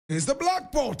is the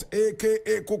Black Pot,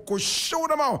 aka Coco Show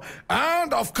them out.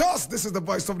 And of course, this is the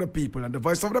voice of the people, and the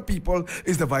voice of the people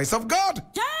is the voice of God.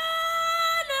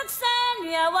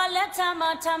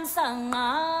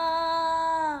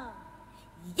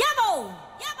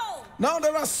 Now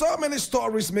there are so many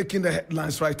stories making the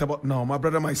headlines right about now, my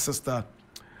brother, my sister,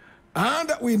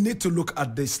 and we need to look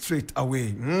at this straight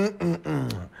away.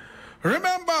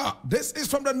 Remember, this is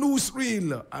from the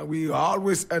newsreel, and we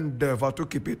always endeavor to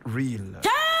keep it real.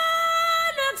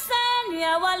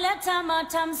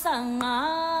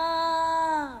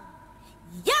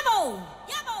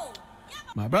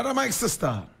 My brother, my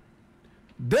sister,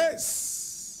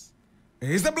 this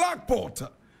is the Black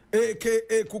Pot,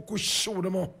 aka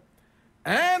Kukushodamo.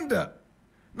 And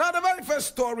now the very first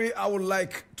story I would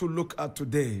like to look at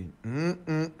today.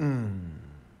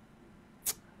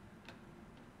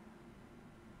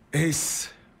 Is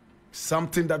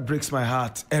something that breaks my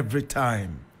heart every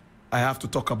time I have to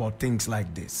talk about things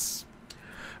like this.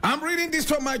 I'm reading this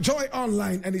from my Joy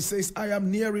Online, and it says, I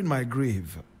am nearing my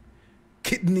grave.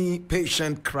 Kidney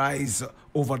patient cries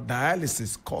over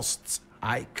dialysis costs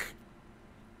hike.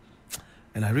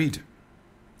 And I read,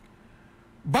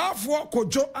 Bafwa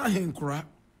Kojo Ahinkura,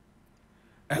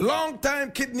 a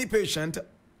long-time kidney patient,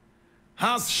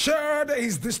 has shared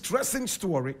his distressing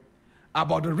story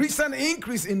about the recent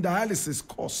increase in dialysis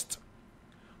cost,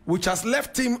 which has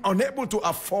left him unable to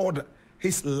afford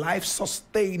his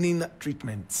life-sustaining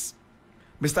treatments.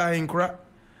 Mr. Ahinkura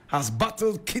has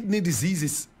battled kidney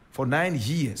diseases for 9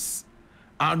 years,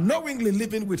 unknowingly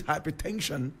living with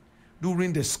hypertension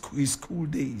during his school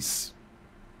days.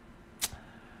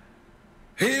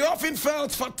 He often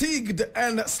felt fatigued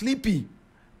and sleepy,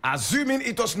 assuming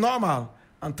it was normal,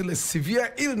 until a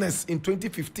severe illness in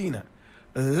 2015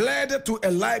 led to a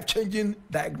life-changing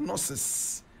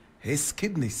diagnosis. His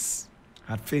kidneys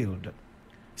had failed.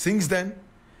 Since then,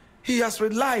 he has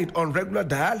relied on regular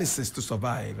dialysis to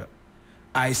survive.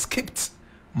 I skipped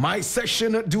my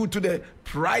session due to the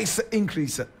price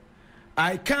increase.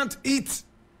 I can't eat,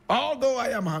 although I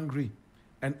am hungry,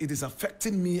 and it is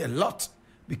affecting me a lot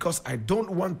because I don't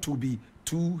want to be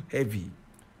too heavy.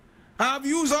 I've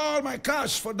used all my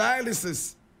cash for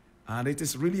dialysis, and it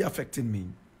is really affecting me.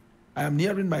 I am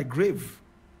nearing my grave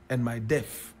and my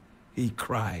death, he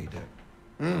cried.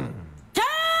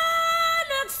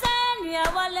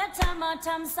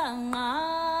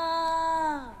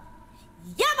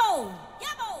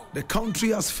 The country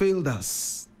has failed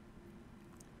us.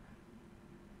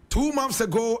 2 months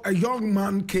ago, a young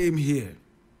man came here.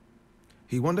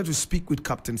 He wanted to speak with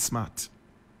Captain Smart.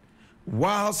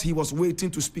 Whilst he was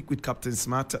waiting to speak with Captain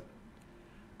Smart,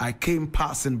 I came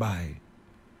passing by.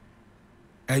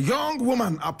 A young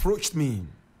woman approached me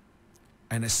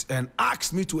and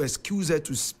asked me to excuse her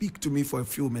to speak to me for a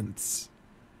few minutes.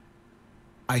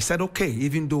 I said, okay,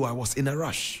 even though I was in a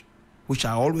rush, which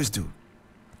I always do.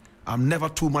 I'm never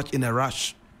too much in a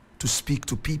rush to speak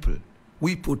to people.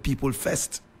 We put people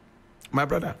first. My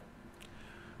brother,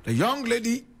 the young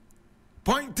lady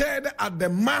pointed at the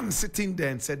man sitting there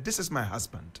and said, this is my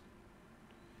husband.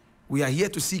 We are here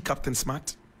to see Captain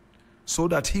Smart so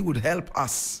that he would help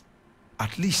us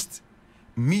at least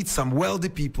meet some wealthy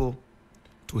people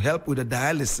to help with the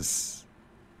dialysis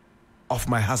of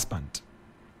my husband.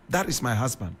 That is my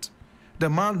husband. The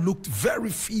man looked very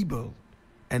feeble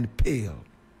and pale.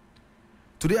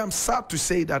 Today I'm sad to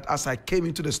say that as I came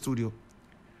into the studio,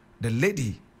 the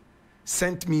lady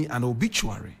sent me an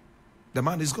obituary. The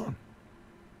man is gone.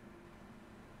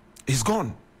 He's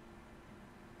gone.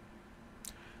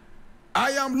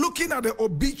 I am looking at the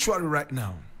obituary right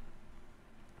now,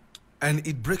 and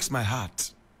it breaks my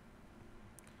heart.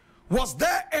 Was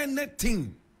there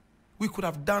anything we could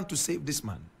have done to save this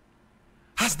man?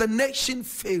 Has the nation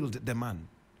failed the man?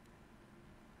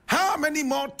 How many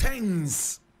more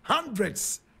tens,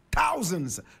 hundreds,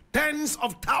 thousands, tens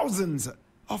of thousands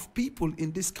of people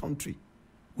in this country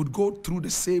would go through the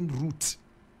same route?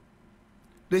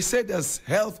 They say there's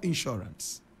health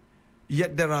insurance,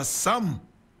 yet there are some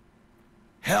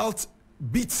health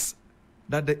bits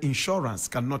that the insurance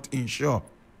cannot insure.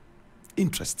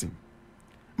 Interesting.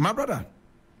 My brother,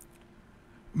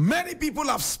 many people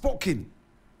have spoken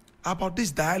about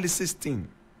this dialysis thing.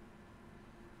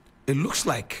 It looks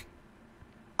like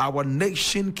our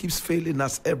nation keeps failing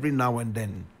us every now and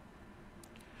then.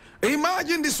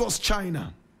 Imagine this was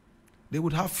China. They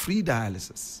would have free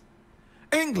dialysis.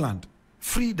 England,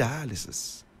 free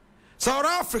dialysis. South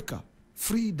Africa,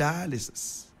 free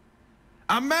dialysis.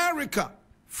 America,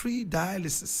 free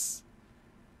dialysis.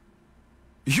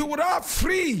 You would have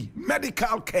free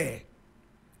medical care.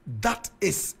 That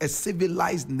is a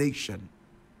civilized nation.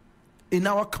 In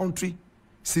our country,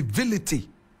 Civility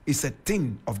is a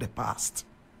thing of the past.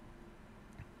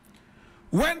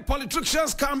 When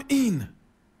politicians come in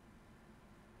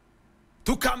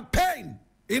to campaign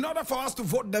in order for us to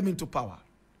vote them into power,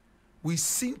 we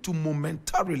seem to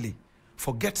momentarily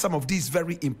forget some of these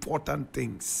very important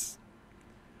things.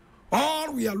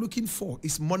 All we are looking for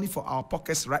is money for our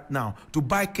pockets right now to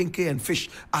buy kenkey and fish,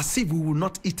 as if we will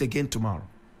not eat again tomorrow.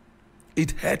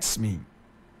 It hurts me.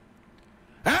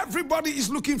 Everybody is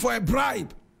looking for a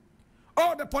bribe.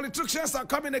 Oh, the politicians are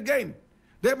coming again.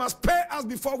 They must pay us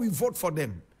before we vote for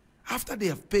them. After they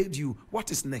have paid you,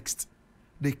 what is next?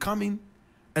 They come in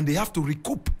and they have to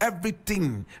recoup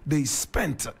everything they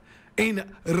spent in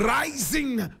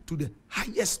rising to the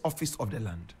highest office of the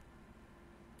land.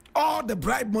 All the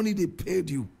bribe money they paid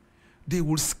you, they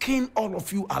will skin all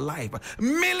of you alive,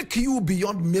 milk you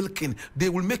beyond milking. They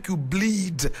will make you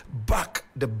bleed back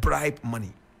the bribe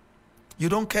money. You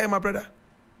don't care, my brother?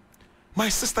 My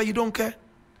sister, you don't care?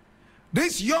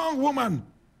 This young woman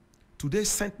today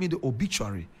sent me the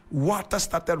obituary. Water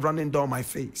started running down my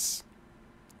face.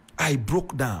 I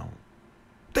broke down.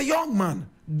 The young man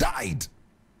died.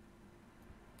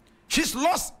 She's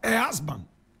lost her husband.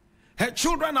 Her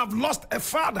children have lost a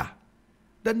father.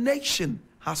 The nation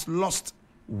has lost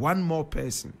one more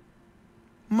person.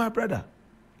 My brother,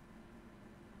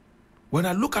 when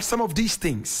I look at some of these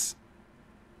things,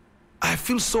 I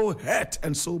feel so hurt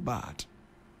and so bad.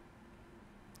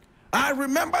 I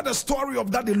remember the story of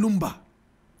Daddy Lumba,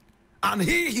 and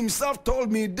he himself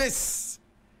told me this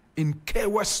in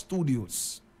KWS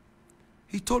Studios.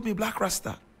 He told me, Blakk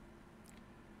Rasta,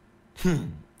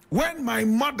 when my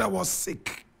mother was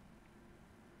sick,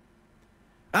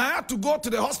 I had to go to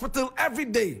the hospital every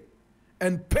day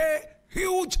and pay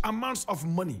huge amounts of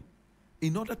money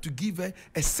in order to give her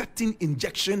a certain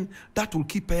injection that will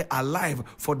keep her alive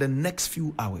for the next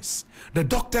few hours. The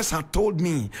doctors had told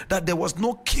me that there was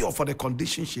no cure for the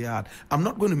condition she had. I'm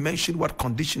not going to mention what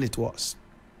condition it was.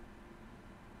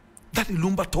 Daddy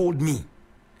Lumba told me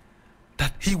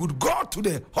that he would go to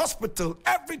the hospital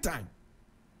every time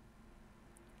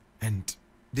and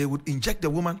they would inject the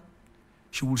woman.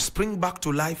 She will spring back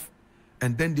to life,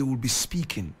 and then they will be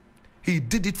speaking. He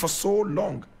did it for so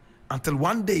long until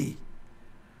one day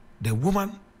the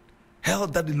woman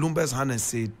held Daddy Lumba's hand and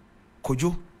said,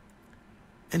 Kojo,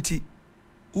 enti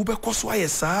ube koswa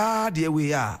sa de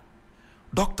we ya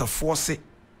Dr. Force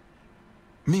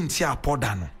minti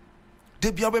apodano.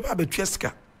 De bia be ba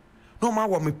betweska. No ma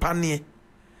wo me panie.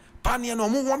 Panie no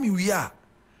mo wo me wi a.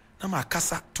 Na ma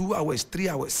kasa 2 hours, 3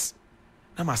 hours.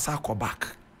 Na ma sa ko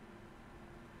back.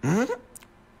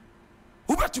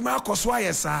 Ubatuma akoswa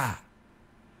yesa.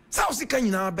 Sa usika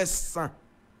nyina besa.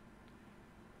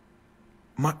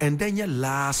 Ma and then your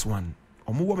last one.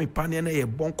 Omo wo me panie na ye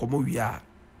bon komo wi a.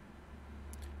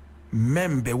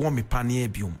 Membe wo me panie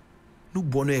biom. No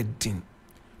bono edin.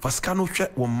 Faska no hwe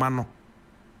wo ma no.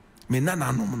 Me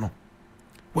nananom no.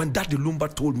 When Daddy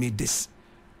Lumba told me this,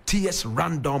 tears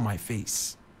ran down my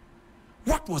face.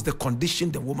 What was the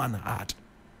condition the woman had?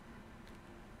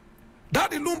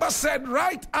 Daddy Lumba said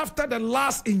right after the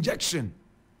last injection,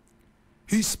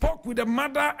 he spoke with the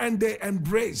mother and they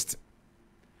embraced.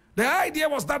 The idea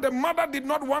was that the mother did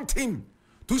not want him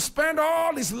to spend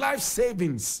all his life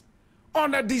savings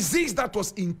on a disease that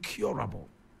was incurable.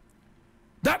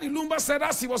 Daddy Lumba said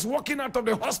as he was walking out of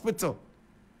the hospital,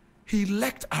 he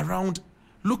looked around,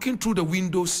 looking through the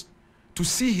windows to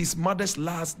see his mother's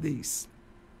last days.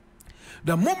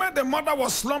 The moment the mother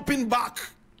was slumping back,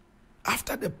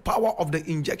 after the power of the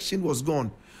injection was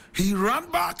gone, he ran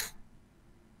back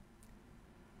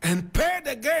and paid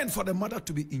again for the mother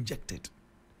to be injected.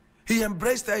 He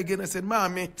embraced her again and said,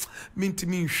 Mommy, minti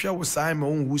mi show sa my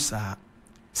own wusa.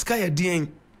 Sky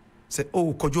dien said,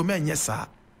 Oh, kojo men yesa.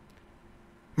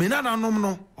 Minana nom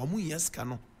no, omu yes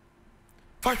kano.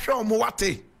 Fasha omu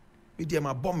wate. Mi dia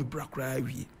ma bomb Blakk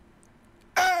Rasta.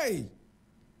 Hey!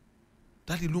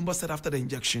 Daddy Lumba said after the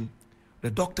injection,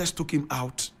 the doctors took him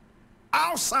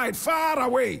outside, far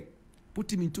away,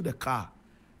 put him into the car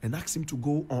and asked him to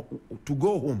go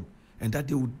home and that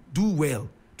they would do well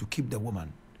to keep the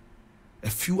woman. A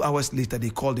few hours later, they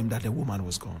called him that the woman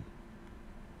was gone.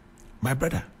 My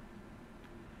brother,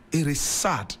 it is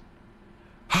sad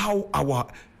how our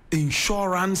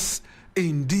insurance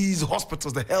in these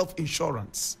hospitals, the health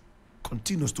insurance,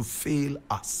 continues to fail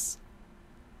us.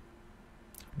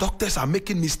 Doctors are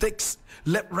making mistakes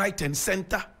left, right, and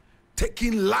center,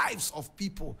 taking lives of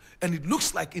people. And it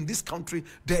looks like in this country,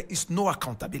 there is no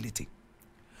accountability.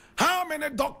 How many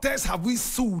doctors have we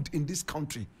sued in this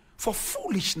country for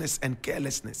foolishness and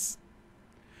carelessness?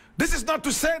 This is not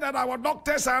to say that our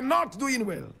doctors are not doing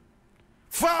well.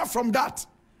 Far from that.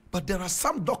 But there are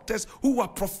some doctors who are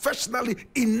professionally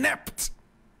inept,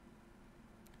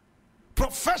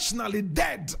 professionally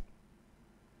dead.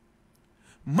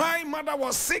 My mother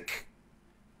was sick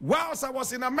whilst I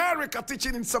was in America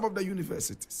teaching in some of the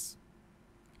universities.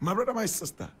 My brother, my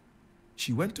sister,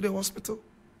 she went to the hospital.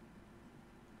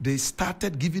 They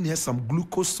started giving her some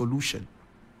glucose solution.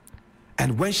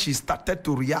 And when she started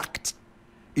to react,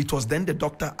 it was then the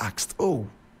doctor asked, oh,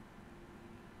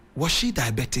 was she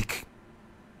diabetic?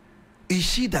 Is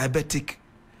she diabetic?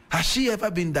 Has she ever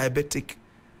been diabetic?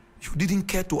 You didn't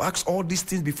care to ask all these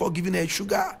things before giving her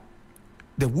sugar.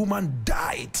 The woman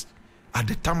died at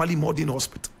the Tamale Modern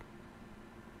Hospital.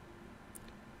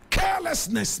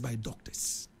 Carelessness by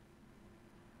doctors.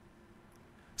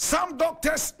 Some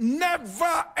doctors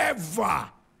never ever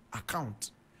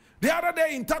account. The other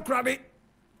day in Takrady,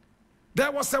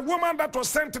 there was a woman that was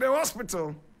sent to the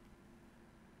hospital.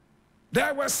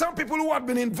 There were some people who had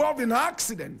been involved in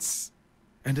accidents,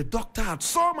 and the doctor had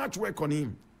so much work on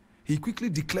him. He quickly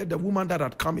declared the woman that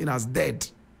had come in as dead,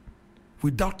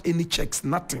 without any checks,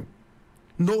 nothing,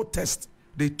 no test.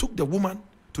 They took the woman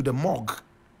to the morgue.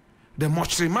 The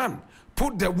mortuary man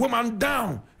put the woman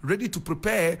down, ready to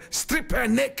prepare, strip her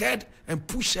naked, and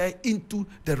push her into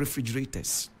the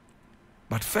refrigerators.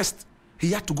 But first,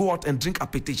 he had to go out and drink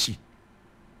apeteshi.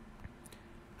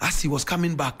 As he was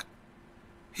coming back,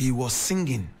 he was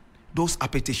singing those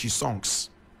apeteshi songs.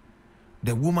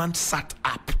 The woman sat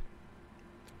up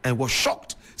and was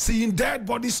shocked, seeing dead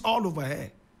bodies all over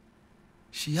her.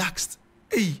 She asked,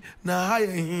 hey,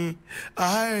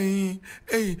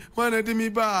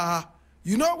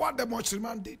 you know what the mortuary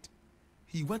man did?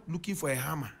 He went looking for a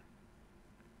hammer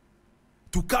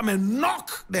to come and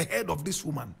knock the head of this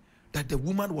woman, that the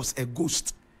woman was a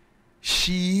ghost.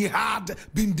 She had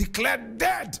been declared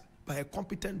dead by a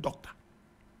competent doctor.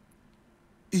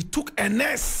 It took a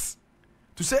nurse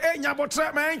to say, hey,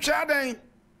 nyabotre, man,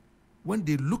 when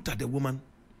they looked at the woman,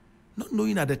 not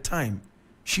knowing at the time,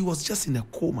 she was just in a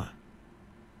coma.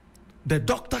 The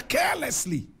doctor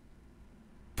carelessly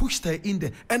pushed her in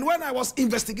there. And when I was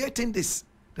investigating this,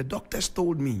 the doctors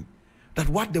told me that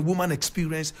what the woman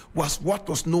experienced was what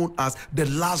was known as the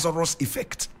Lazarus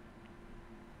effect.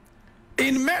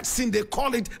 In medicine, they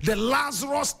call it the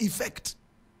Lazarus effect.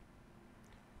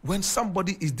 When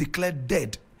somebody is declared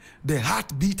dead, the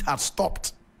heartbeat has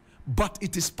stopped. But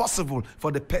it is possible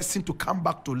for the person to come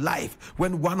back to life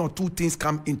when one or two things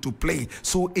come into play.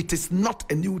 So it is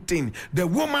not a new thing. The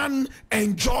woman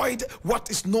enjoyed what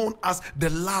is known as the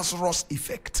Lazarus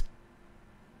effect.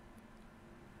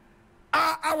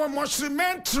 Are our mortuary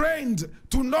men trained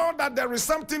to know that there is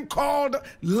something called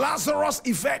Lazarus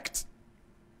effect?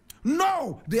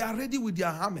 No, they are ready with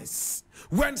their hammers.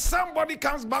 When somebody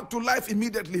comes back to life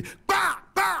immediately,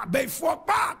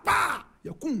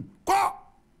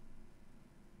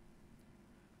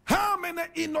 how many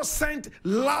innocent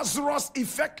Lazarus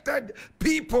affected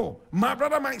people, my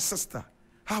brother, my sister,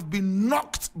 have been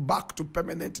knocked back to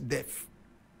permanent death?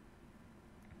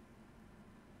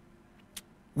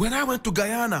 When I went to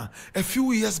Guyana a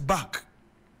few years back,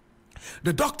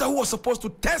 the doctor who was supposed to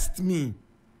test me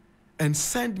and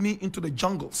send me into the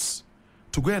jungles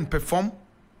to go and perform,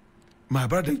 my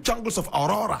brother, the jungles of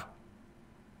Aurora,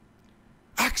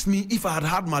 asked me if I had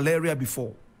had malaria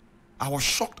before. I was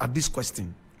shocked at this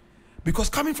question, because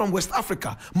coming from West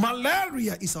Africa,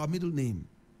 malaria is our middle name.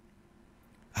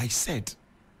 I said,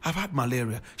 I've had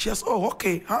malaria. She asked, oh,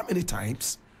 okay, how many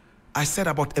times? I said,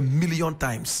 about 1 million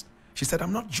times. She said,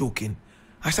 I'm not joking.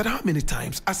 I said, how many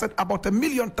times? I said, about 1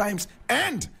 million times,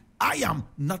 and I am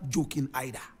not joking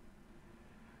either.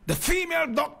 The female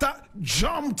doctor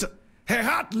jumped. Her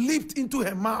heart leaped into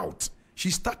her mouth.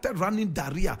 She started running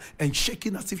diarrhea and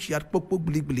shaking as if she had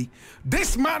bili.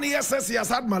 This man here says he has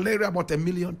had malaria about 1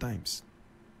 million times.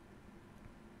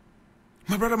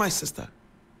 My brother, my sister,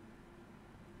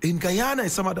 in Guyana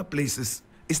and some other places,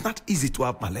 it's not easy to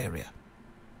have malaria.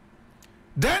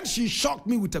 Then she shocked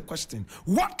me with a question.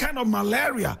 What kind of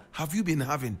malaria have you been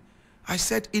having? I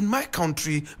said, in my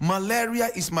country, malaria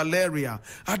is malaria.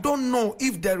 I don't know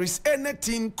if there is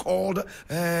anything called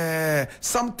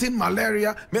something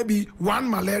malaria, maybe 1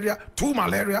 malaria, 2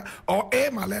 malaria, or A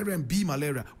malaria and B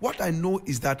malaria. What I know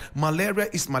is that malaria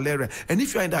is malaria. And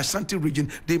if you're in the Ashanti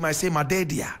region, they might say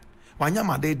Madedia. Wanya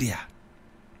Madedia.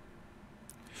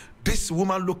 This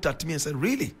woman looked at me and said,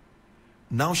 really?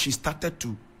 Now she started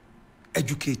to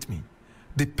educate me.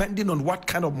 Depending on what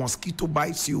kind of mosquito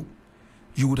bites you,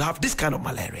 you would have this kind of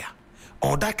malaria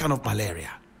or that kind of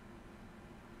malaria.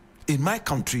 In my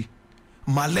country,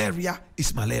 malaria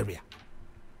is malaria.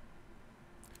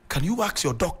 Can you ask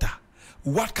your doctor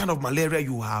what kind of malaria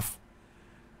you have?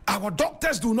 Our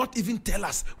doctors do not even tell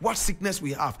us what sickness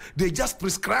we have. They just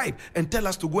prescribe and tell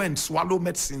us to go and swallow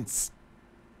medicines.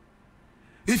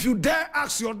 If you dare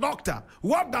ask your doctor,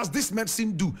 what does this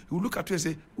medicine do? He will look at you and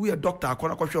say, we are doctor,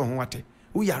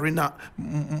 we are in a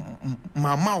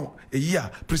mama a year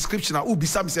prescription. Who be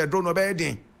some say don't know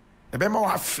bedding. A bema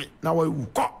have now we will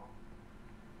call.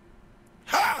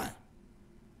 Ha!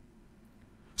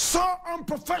 So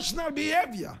unprofessional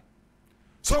behavior.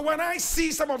 So when I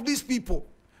see some of these people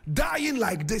dying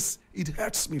like this, it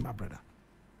hurts me, my brother.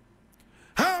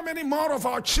 How many more of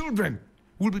our children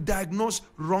will be diagnosed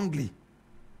wrongly?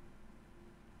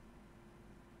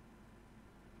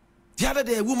 The other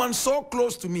day, a woman so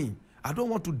close to me, I don't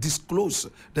want to disclose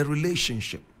the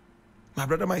relationship. My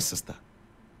brother, my sister.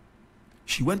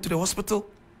 She went to the hospital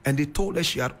and they told her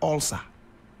she had ulcer.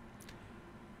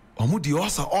 Omudi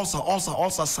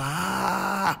ulcer,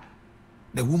 sir.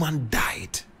 The woman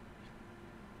died.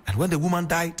 And when the woman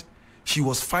died, she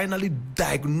was finally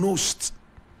diagnosed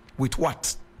with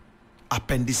what?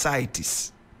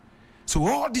 Appendicitis. So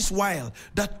all this while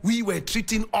that we were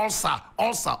treating ulcer,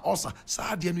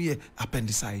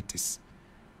 appendicitis.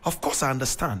 Of course, I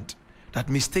understand that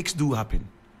mistakes do happen.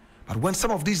 But when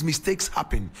some of these mistakes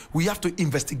happen, we have to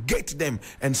investigate them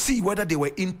and see whether they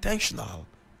were intentional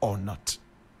or not.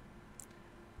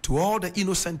 To all the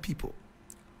innocent people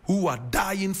who are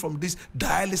dying from these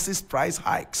dialysis price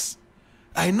hikes,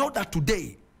 I know that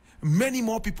today, many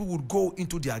more people would go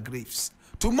into their graves.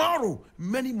 Tomorrow,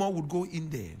 many more would go in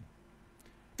there.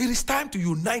 It is time to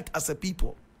unite as a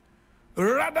people,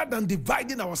 rather than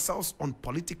dividing ourselves on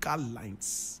political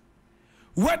lines.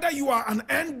 Whether you are an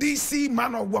NDC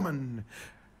man or woman,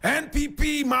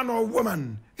 NPP man or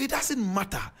woman, it doesn't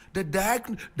matter. The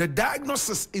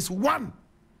diagnosis is one.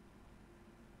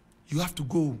 You have to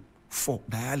go for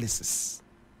dialysis.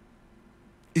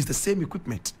 It's the same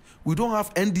equipment. We don't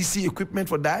have NDC equipment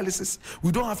for dialysis.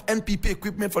 We don't have NPP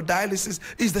equipment for dialysis.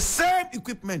 It's the same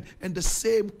equipment and the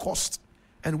same cost.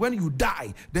 And when you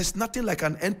die, there's nothing like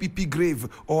an NPP grave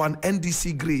or an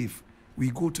NDC grave. We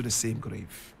go to the same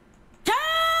grave.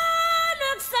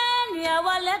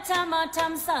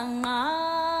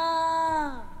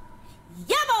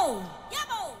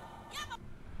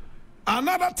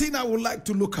 Another thing I would like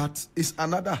to look at is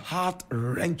another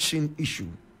heart-wrenching issue.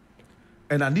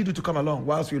 And I need you to come along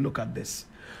whilst we look at this.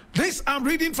 This I'm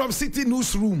reading from City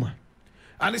Newsroom.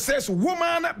 And it says,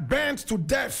 woman burnt to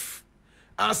death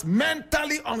as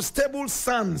mentally unstable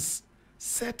sons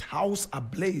set house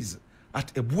ablaze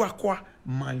at Ebuakwa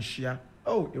Manshia.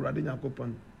 Oh, Irade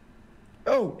Nyakopon.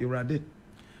 Oh, Irade.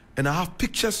 And I have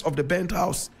pictures of the burnt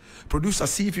house. Producer,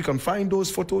 see if you can find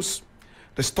those photos.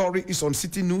 The story is on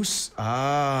City News.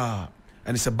 And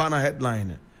it's a banner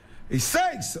headline. It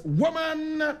says,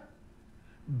 woman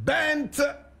burnt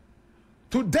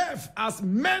to death as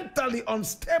mentally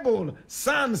unstable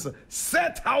sons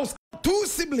set house. Two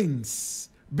siblings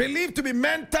believed to be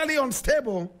mentally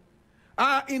unstable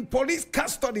are in police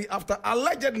custody after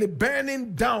allegedly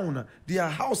burning down their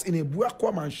house in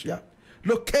Ebuakwa Manshia,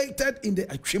 located in the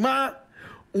Achima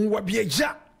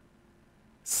Nwabieja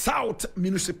South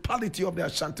municipality of the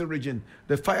Ashanti region.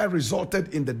 The fire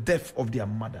resulted in the death of their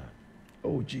mother.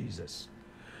 Oh, Jesus.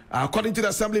 According to the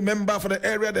assembly member for the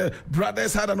area, the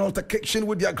brothers had an altercation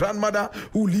with their grandmother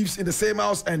who lives in the same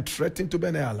house and threatened to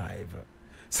burn her alive.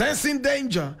 Sensing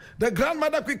danger, the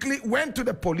grandmother quickly went to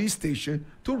the police station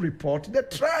to report the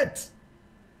threat.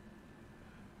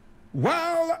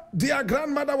 While their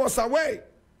grandmother was away,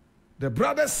 the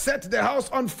brothers set the house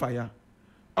on fire.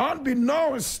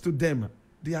 Unbeknownst to them,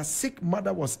 their sick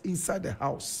mother was inside the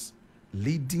house,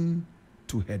 leading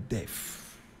to her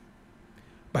death.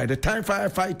 By the time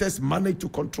firefighters managed to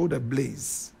control the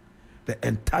blaze, the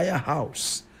entire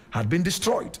house had been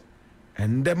destroyed,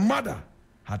 and the mother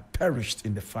had perished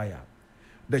in the fire.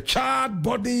 The charred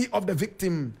body of the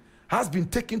victim has been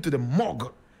taken to the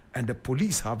morgue, and the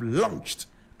police have launched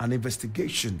an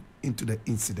investigation into the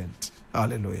incident.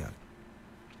 Hallelujah.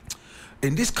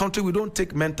 In this country, we don't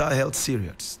take mental health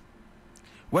serious.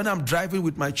 When I'm driving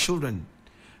with my children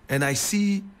and I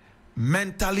see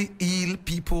mentally ill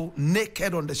people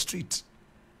naked on the street,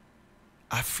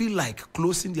 I feel like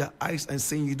closing their eyes and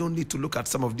saying, you don't need to look at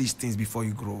some of these things before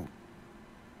you grow.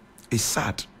 It's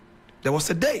sad. There was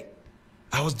a day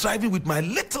I was driving with my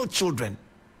little children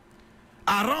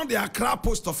around the Accra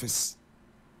post office.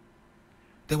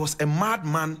 There was a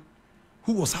madman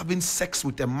who was having sex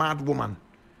with a mad woman.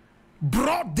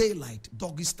 Broad daylight,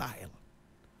 doggy style.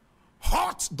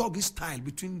 Hot doggy style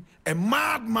between a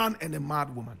madman and a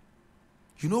mad woman.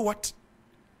 You know what?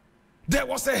 There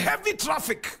was a heavy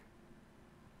traffic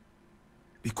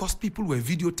because people were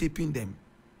videotaping them.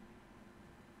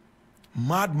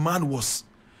 Madman was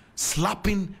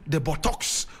slapping the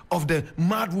buttocks of the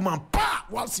mad woman, pa,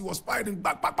 whilst he was fighting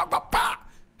back, pa.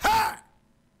 Hey!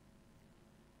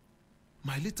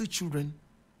 My little children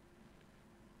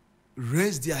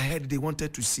raised their head, they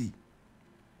wanted to see.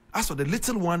 As for the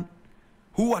little one,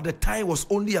 who at the time was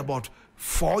only about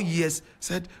 4 years,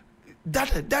 said,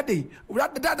 Daddy,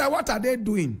 what are they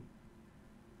doing?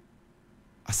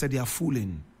 I said, they are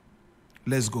fooling.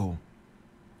 Let's go.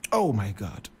 Oh my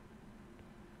God.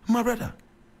 My brother,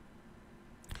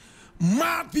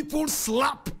 mad people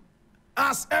slap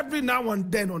us every now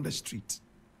and then on the street.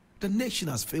 The nation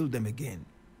has failed them again.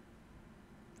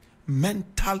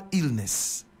 Mental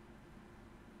illness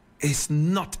is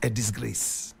not a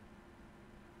disgrace.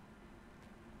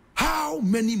 How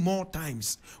many more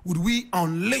times would we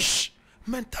unleash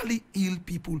mentally ill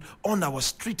people on our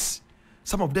streets?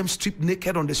 Some of them stripped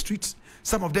naked on the streets.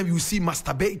 Some of them you see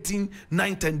masturbating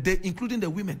night and day, including the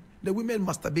women. The women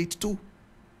masturbate too.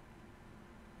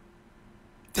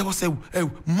 There was a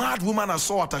mad woman I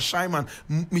saw at a shaman.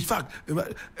 In fact,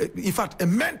 a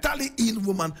mentally ill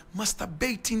woman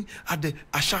masturbating at the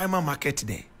Ashaiman market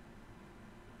there.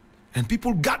 And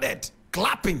people gathered,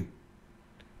 clapping,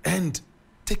 and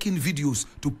taking videos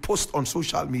to post on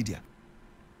social media.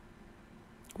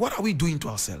 What are we doing to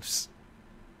ourselves?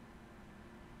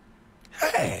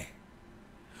 Hey,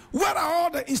 where are all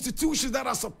the institutions that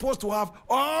are supposed to have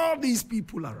all these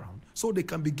people around so they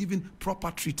can be given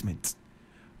proper treatment?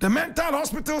 The mental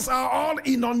hospitals are all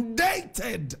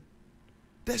inundated.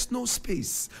 There's no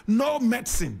space, no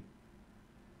medicine.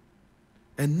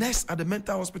 A nurse at the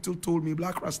mental hospital told me,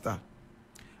 Blakk Rasta,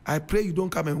 I pray you don't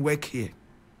come and work here.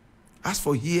 As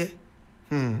for here,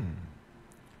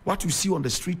 what you see on the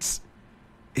streets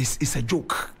is a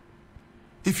joke.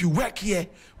 If you work here,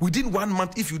 within 1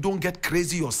 month, if you don't get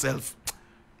crazy yourself,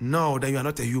 no, then you are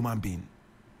not a human being.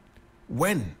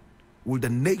 When will the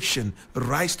nation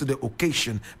rise to the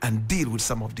occasion and deal with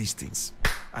some of these things?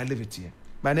 I leave it here.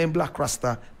 My name, Blakk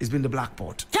Rasta. It's been the Black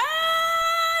Pod.